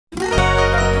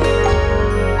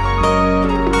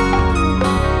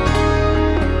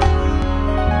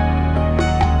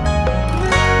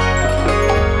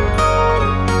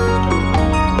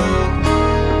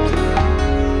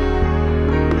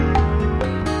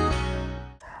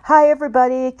Hi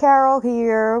everybody, Carol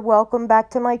here. Welcome back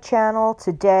to my channel.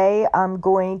 Today I'm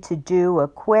going to do a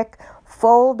quick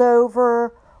fold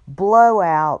over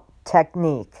blowout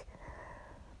technique.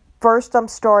 First I'm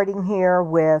starting here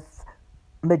with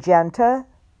magenta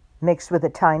mixed with a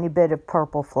tiny bit of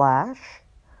purple flash.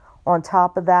 On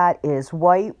top of that is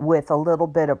white with a little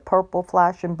bit of purple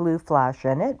flash and blue flash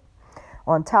in it.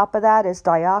 On top of that is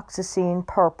dioxazine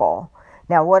purple.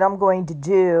 Now what I'm going to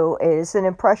do is an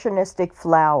impressionistic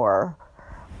flower,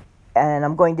 and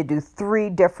I'm going to do 3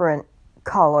 different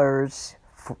colors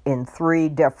in 3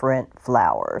 different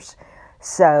flowers.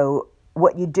 So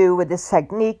what you do with this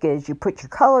technique is you put your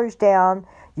colors down,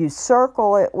 you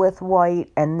circle it with white,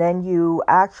 and then you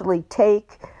actually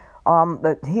take,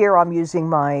 here I'm using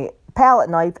my palette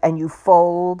knife, and you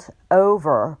fold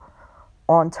over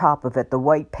on top of it, the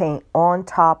white paint on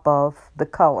top of the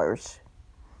colors,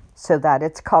 so that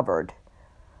it's covered.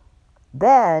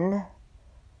 Then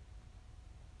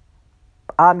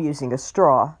I'm using a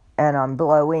straw and I'm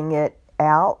blowing it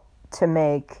out to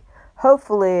make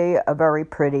hopefully a very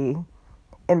pretty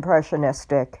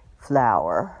impressionistic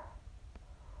flower.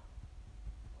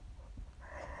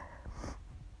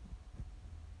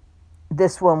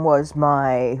 This one was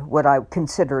what I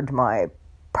considered my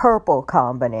purple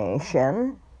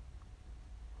combination.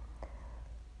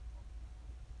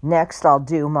 Next, I'll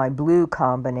do my blue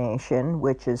combination,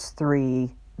 which is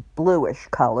 3 bluish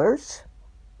colors.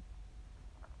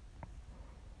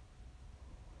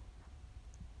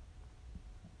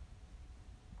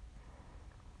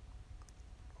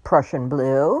 Prussian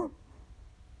blue.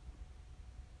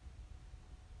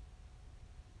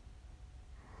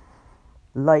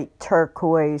 Light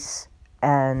turquoise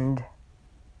and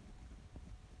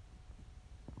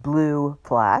blue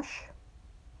flash.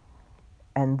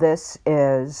 And this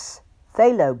is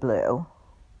phthalo blue.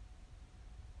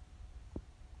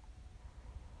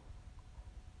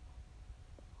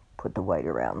 Put the white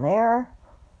around there.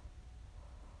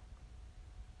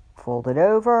 Fold it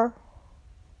over.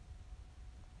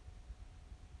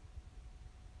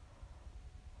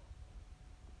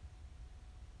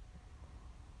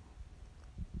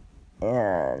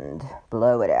 And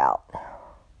blow it out.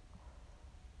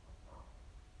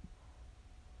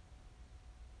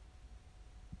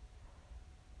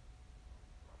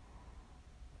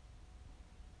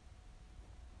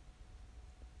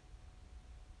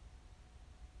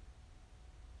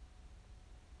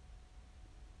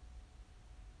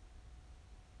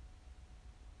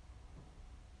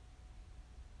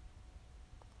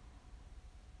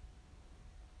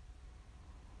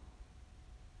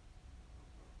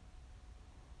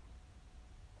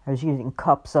 I was using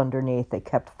cups underneath, they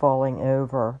kept falling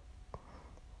over.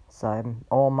 So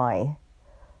all my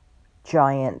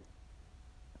giant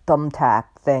thumbtack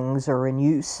things are in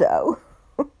use, so.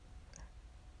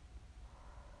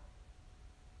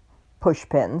 Push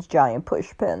pins, giant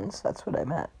push pins, that's what I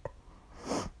meant.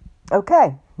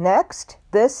 Okay, next,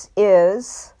 this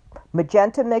is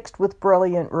magenta mixed with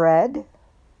brilliant red.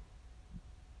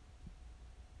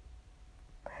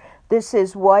 This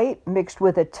is white mixed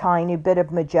with a tiny bit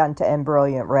of magenta and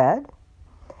brilliant red.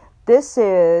 This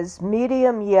is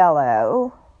medium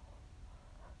yellow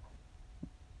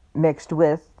mixed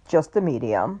with just the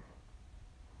medium.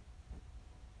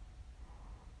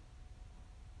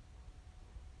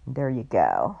 There you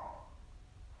go.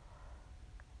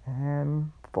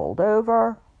 And fold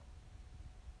over.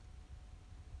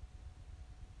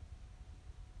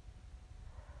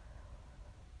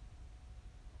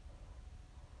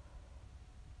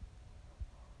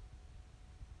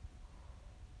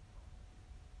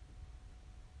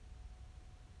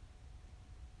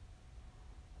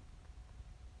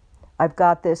 I've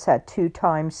got this at 2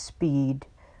 times speed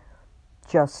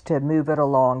just to move it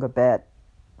along a bit,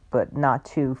 but not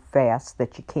too fast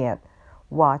that you can't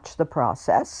watch the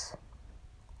process.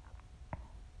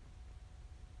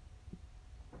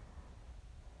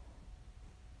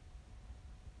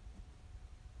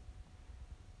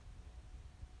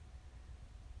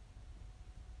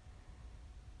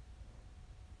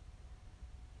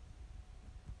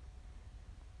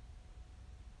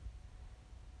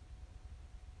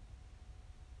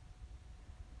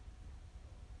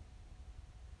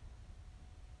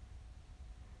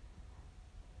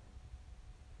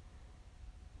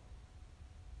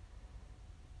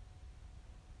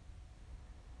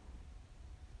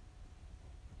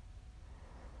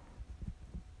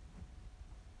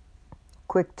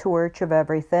 Quick torch of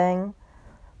everything.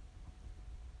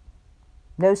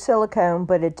 No silicone,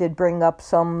 but it did bring up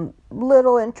some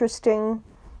little interesting,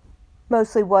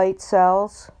 mostly white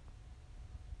cells,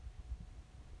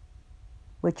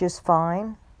 which is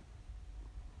fine.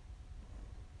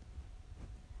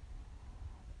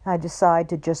 I decide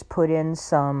to just put in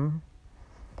some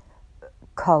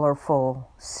colorful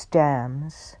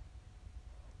stems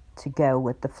to go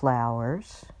with the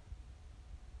flowers.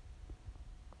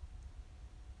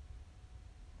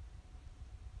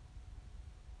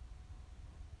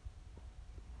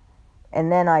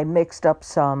 And then I mixed up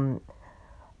some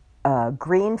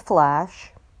green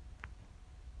flash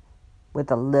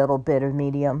with a little bit of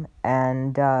medium,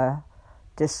 and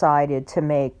decided to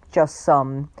make just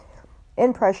some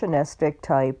impressionistic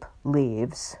type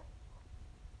leaves.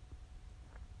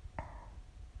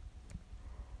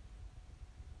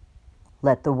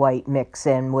 Let the white mix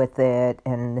in with it,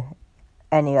 and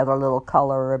any other little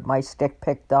color my stick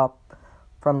picked up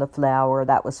from the flower,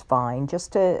 that was fine,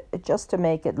 just to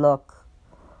make it look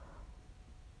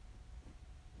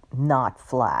not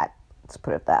flat, let's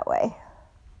put it that way.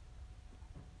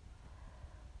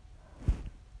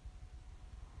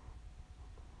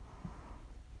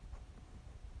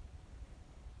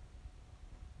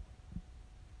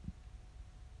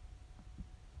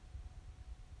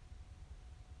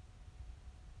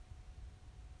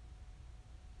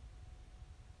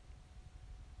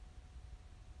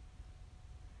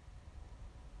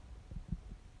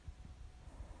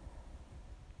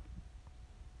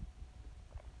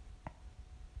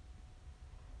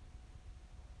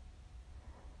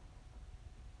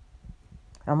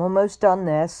 I'm almost done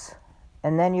this,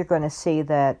 and then you're going to see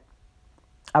that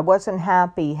I wasn't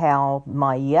happy how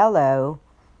my yellow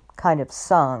kind of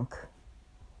sunk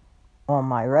on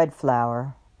my red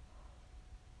flower,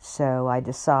 so I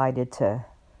decided to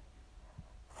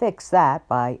fix that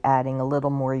by adding a little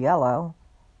more yellow.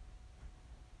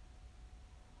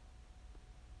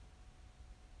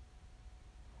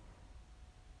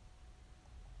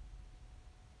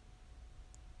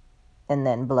 And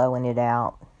then blowing it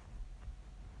out.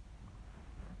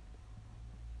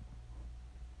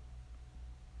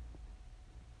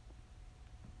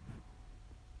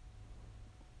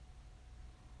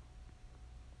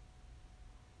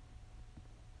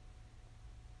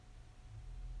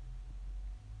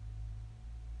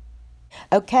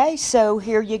 Okay, so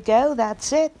here you go.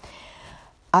 That's it.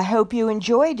 I hope you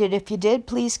enjoyed it. If you did,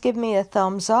 please give me a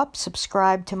thumbs up.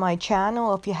 Subscribe to my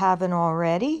channel if you haven't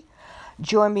already.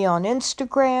 Join me on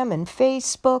Instagram and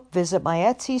Facebook. Visit my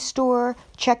Etsy store.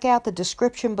 Check out the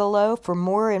description below for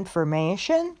more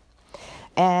information.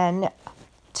 And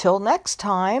till next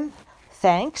time,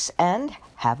 thanks and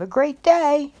have a great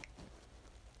day.